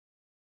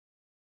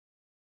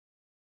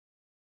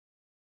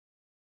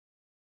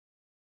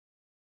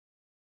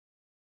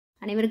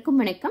அனைவருக்கும்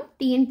வணக்கம்.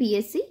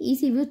 TNPSC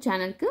Easy View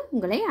சேனலுக்கு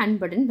உங்களை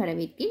அன்புடன்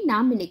வரவேற்கிறேன்.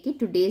 நாம் இன்னைக்கு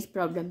டுடேஸ்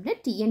ப்ராப்ளம்ல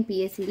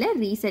TNPSCல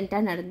ரீசெண்டா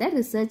நடந்த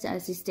ரிசர்ச்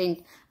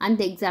அசிஸ்டன்ட் அந்த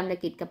எக்ஸாம்ல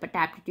கேட்கப்பட்ட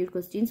ஆப்டிடியூட்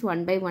கொஸ்டின்ஸ்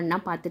 1 by 1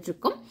 பார்த்துட்டு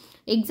இருக்கோம்.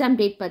 எக்ஸாம்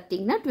டேட்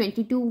பார்த்தீங்கன்னா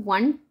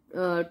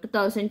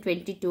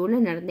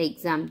 22/1/2022ல நடந்த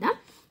எக்ஸாம் தான்.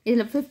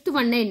 இதுல 5th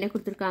ஒன்ல என்ன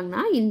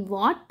கொடுத்திருக்காங்கன்னா, in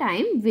what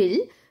time will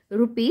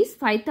rupees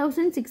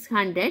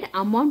 5,600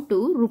 amount to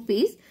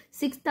rupees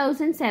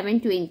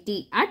 6,720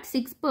 at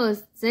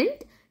 6%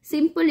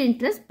 simple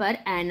interest per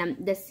annum.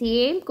 The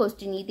same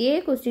question. இதே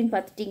question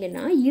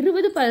பார்த்துட்டீங்கன்னா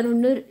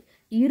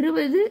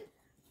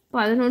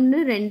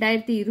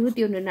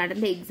 20/11/2021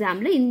 நடந்த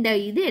எக்ஸாம்ல இந்த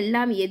இது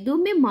எல்லாம்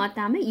எதுவுமே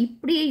மாத்தாம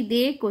இப்படியே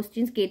இதே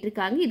கொஸ்டின்ஸ்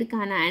கேட்டிருக்காங்க.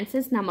 இதுக்கான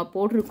ஆன்சர்ஸ் நம்ம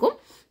போட்டிருக்கோம்.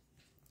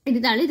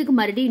 இதனால இதுக்கு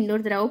மறுபடியும்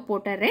இன்னொரு தடவை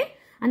போட்டுறேன்.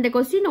 அந்த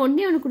கொஸ்டின்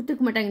ஒன்னே ஒன்று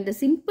கொடுத்துருக்க மாட்டாங்க. இந்த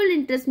சிம்பிள்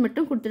இன்ட்ரெஸ்ட்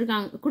மட்டும்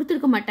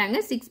கொடுத்துருக்க மாட்டாங்க.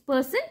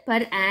 6% per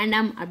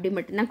annum அப்படி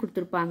மட்டும்தான்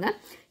கொடுத்துருப்பாங்க.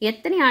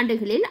 எத்தனை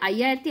ஆண்டுகளில்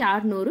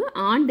 5600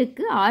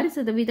 ஆண்டுக்கு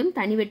 6%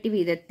 தனி வட்டி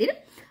வீதத்தில்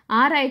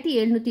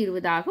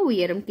 6720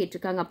 உயரும்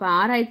கேட்டிருக்காங்க. அப்போ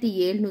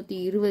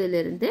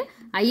 6720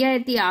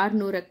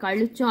 5600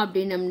 கழிச்சோம்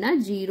அப்படின்னம்னா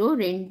 0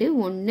 2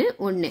 1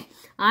 1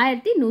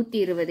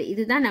 1120.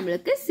 இதுதான்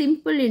நம்மளுக்கு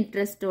சிம்பிள்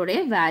இன்ட்ரெஸ்டோடைய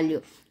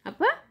வேல்யூ.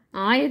 அப்போ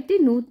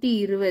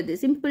 1120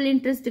 simple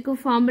இன்ட்ரெஸ்ட்டுக்கு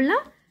formula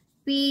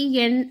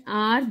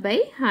PNR by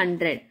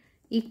 100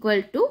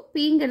 equal to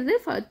Pங்கிறது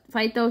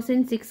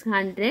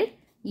 5600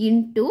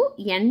 into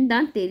N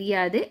தான்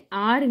தெரியாது,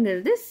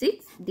 Rங்கிறது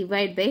 6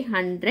 டிவைட் பை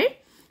 100.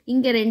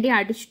 இங்கே ரெண்டையும்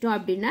அடிச்சிட்டோம்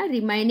அப்படின்னா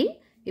ரிமைனிங்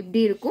இப்படி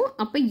இருக்கும்.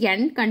 அப்போ N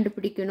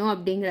கண்டுபிடிக்கணும்.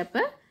 அப்படிங்கிறப்ப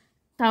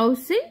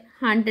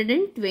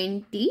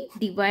 1120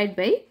 டிவைட்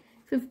பை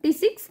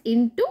 56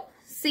 இன்டூ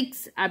 6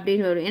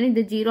 அப்படின்னு வரும். ஏன்னா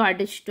இந்த 0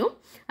 அடிச்சிட்டோம்.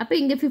 அப்போ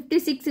இங்கே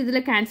 56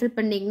 இதில் கேன்சல்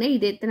பண்ணிங்கன்னா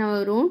இது எத்தனை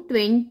வரும்?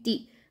 20.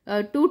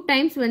 2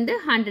 டைம்ஸ்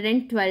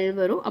 112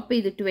 வரும். அப்போ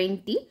இது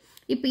 20.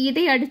 இப்போ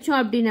இதை அடித்தோம்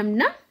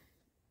அப்படின்னம்னா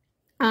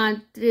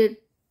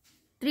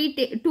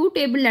 2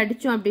 டேபிள்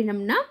அடித்தோம்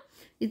அப்படின்னம்னா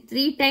இது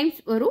 3 டைம்ஸ்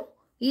வரும்,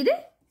 இது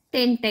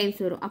 10 டைம்ஸ்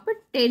வரும். அப்போ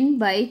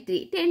 10/3.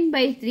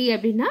 10/3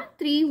 அப்படின்னா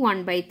 3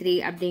 1/3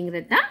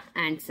 அப்படிங்கிறது தான்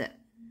ஆன்சர்.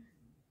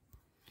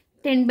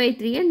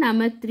 10/3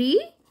 நம்ம 3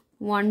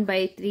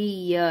 1/3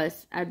 years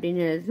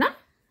அப்படிங்கிறது தான்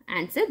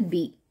ஆன்சர்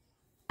பி.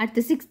 அடுத்த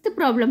 6th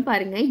ப்ராப்ளம்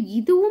பாருங்க.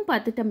 இதுவும்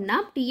பார்த்துட்டோம்னா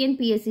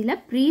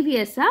டிஎன்பிஎஸ்சியில்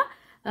ப்ரீவியஸாக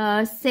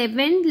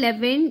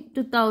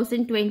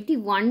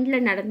 7/11/2021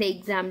 நடந்த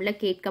எக்ஸாமில்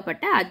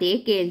கேட்கப்பட்ட அதே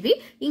கேள்வி.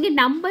 இங்கே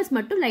நம்பர்ஸ்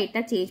மட்டும்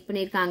லைட்டாக சேஞ்ச்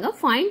பண்ணியிருக்காங்க.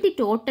 Find the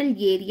total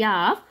area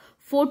of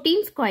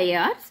 14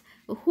 squares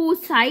whose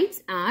sides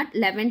are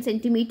 11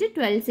 cm,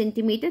 12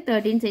 cm,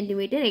 13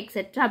 cm, etc.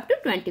 up to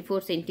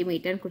 24 cm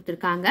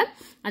கொடுத்திருக்காங்க.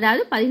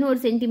 அதாவது 11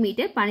 cm,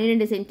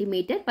 12 cm,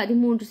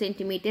 13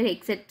 cm,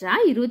 etc.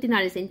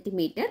 24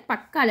 cm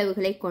பக்க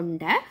அளவுகளை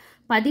கொண்ட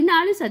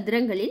 14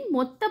 சதுரங்களின்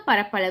மொத்த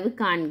பரப்பளவு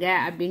காண்க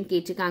அப்படின்னு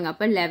கேட்டிருக்காங்க.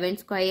 அப்போ 11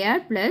 square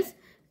plus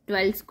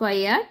 12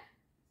 square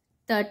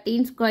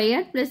 13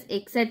 square plus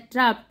etc.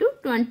 up to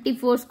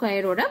 24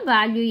 square ஓட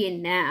வேல்யூ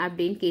என்ன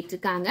அப்படின்னு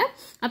கேட்டிருக்காங்க.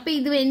 அப்போ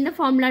இது எந்த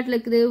ஃபார்முலாட்டில்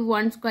இருக்குது?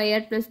 1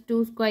 square plus 2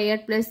 square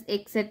plus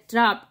etc.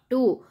 up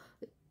to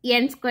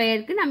n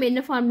ஸ்கொயருக்கு நம்ம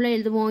என்ன ஃபார்முலா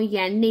எழுதுவோம்?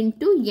 n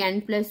into n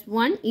plus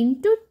 1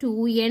 into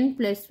 2n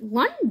plus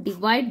 1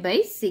 divide by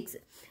 6.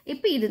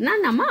 இப்போ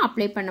இதுதான் நம்ம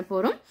அப்ளை பண்ண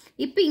போகிறோம்.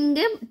 இப்போ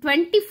இங்கே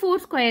 24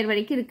 ஸ்கொயர்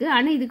வரைக்கும் இருக்குது.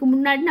 ஆனால் இதுக்கு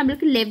முன்னாடி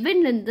நம்மளுக்கு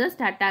 11லேருந்து தான்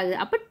ஸ்டார்ட் ஆகுது.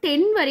 அப்போ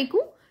 10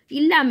 வரைக்கும்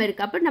இல்லாமல்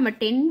இருக்குது. அப்போ நம்ம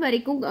 10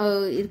 வரைக்கும்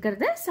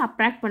இருக்கிறத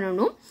சப்ராக்ட்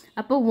பண்ணணும்.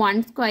 அப்போ 1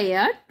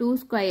 square 2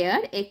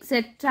 square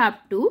etcetera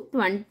up to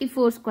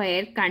 24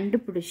 square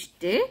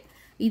கண்டுபிடிச்சிட்டு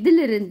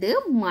இதிலிருந்து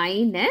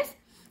minus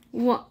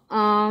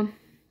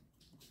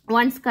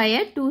 1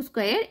 square 2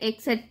 square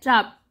etcetera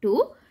up to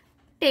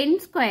 10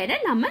 ஸ்கொயரை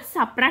நம்ம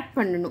சப்ராக்ட்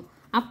பண்ணணும்.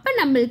 அப்போ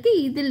நம்மளுக்கு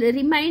இதில்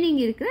ரிமைனிங்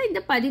இருக்கிற இந்த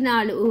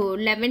 14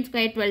 11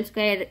 ஸ்கொயர் 12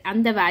 ஸ்கொயர்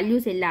அந்த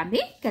வேல்யூஸ்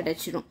எல்லாமே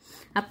கிடைச்சிடும்.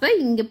 அப்போ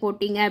இங்கே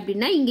போட்டிங்க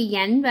அப்படின்னா இங்கே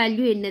n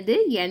வேல்யூ என்னது?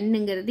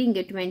 nங்கிறது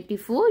இங்கே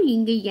 24,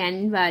 இங்கே n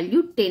வேல்யூ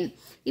 10.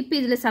 இப்போ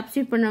இதில்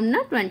சப்ஸ்டியூட்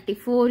பண்ணோம்னா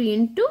 24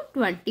 into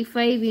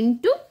 25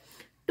 into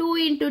 2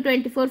 into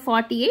 24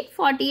 48,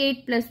 48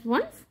 +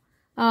 1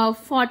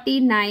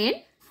 49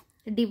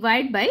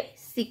 divide by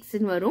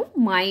 6 வரும்.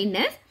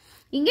 மைனஸ்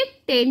இங்கே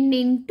 10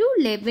 into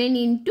 11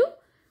 into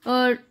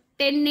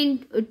 10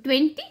 into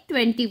 20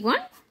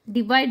 21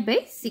 divide by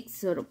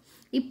 6 வரும்.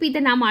 இப்போ இதை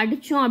நாம்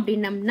அடித்தோம்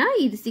அப்படின்னம்னா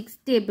இது 6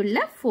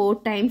 டேபிளில் 4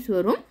 டைம்ஸ்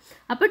வரும்.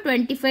 அப்போ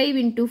 25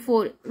 இன்ட்டு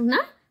 4னா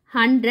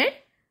 100,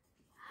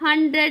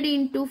 100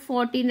 இன்ட்டு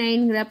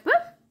 49ங்கிறப்ப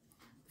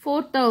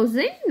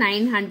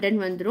 4900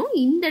 வந்துடும்.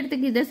 இந்த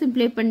இடத்துக்கு இதை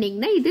சிம்ப்ளை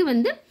பண்ணிங்கன்னா இது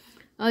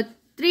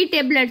 3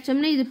 டேபிள்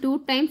அடித்தோம்னா இது 2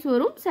 டைம்ஸ்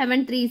வரும்.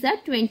 7 3s are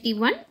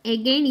 21.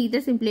 எகெயின்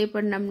இதை சிம்ப்ளை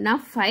பண்ணோம்னா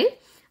 5.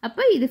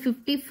 அப்போ இது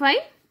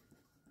 55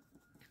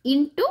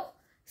 into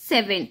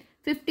 7.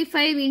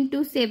 55 into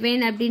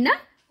 7 அப்படின்னா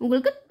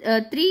உங்களுக்கு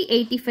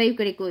 385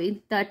 கிடைக்கும். இது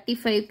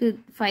 35க்கு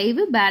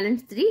 5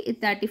 பேலன்ஸ் 3,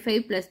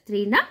 35 plus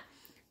 3னா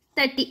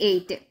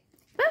 38.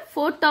 இப்போ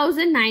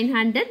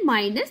 4900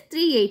 minus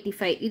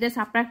 385. இதை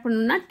சப்ராக்ட்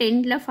பண்ணணும்னா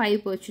 10ல 5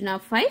 போச்சுன்னா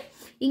 5,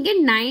 இங்கே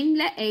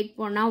 9ல 8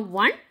 போனால்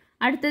 1,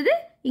 அடுத்தது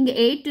இங்கே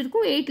 8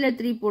 இருக்கும், 8ல்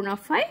 3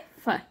 போனால்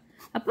 5,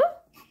 அப்போ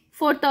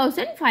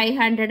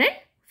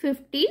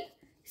 4515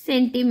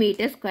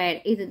 சென்டிமீட்டர் ஸ்கொயர்.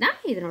 இதுதான்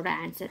இதனோட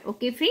ஆன்சர்.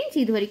 ஓகே ஃப்ரெண்ட்ஸ்,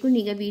 இது வரைக்கும்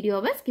நீங்கள்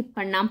வீடியோவை ஸ்கிப்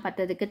பண்ணாமல்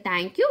பார்த்ததுக்கு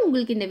தேங்க்யூ.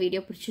 உங்களுக்கு இந்த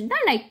வீடியோ பிடிச்சிருந்தா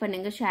லைக்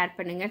பண்ணுங்கள், ஷேர்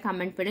பண்ணுங்கள்,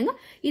 கமெண்ட் பண்ணுங்கள்.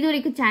 இது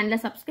வரைக்கும் சேனலை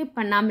சப்ஸ்கிரைப்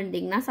பண்ணாமல்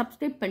இருந்தீங்கன்னா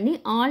சப்ஸ்கிரைப் பண்ணி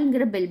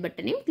ஆல்ங்கிற பெல்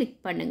பட்டனையும் கிளிக்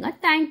பண்ணுங்கள்.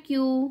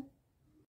 தேங்க்யூ.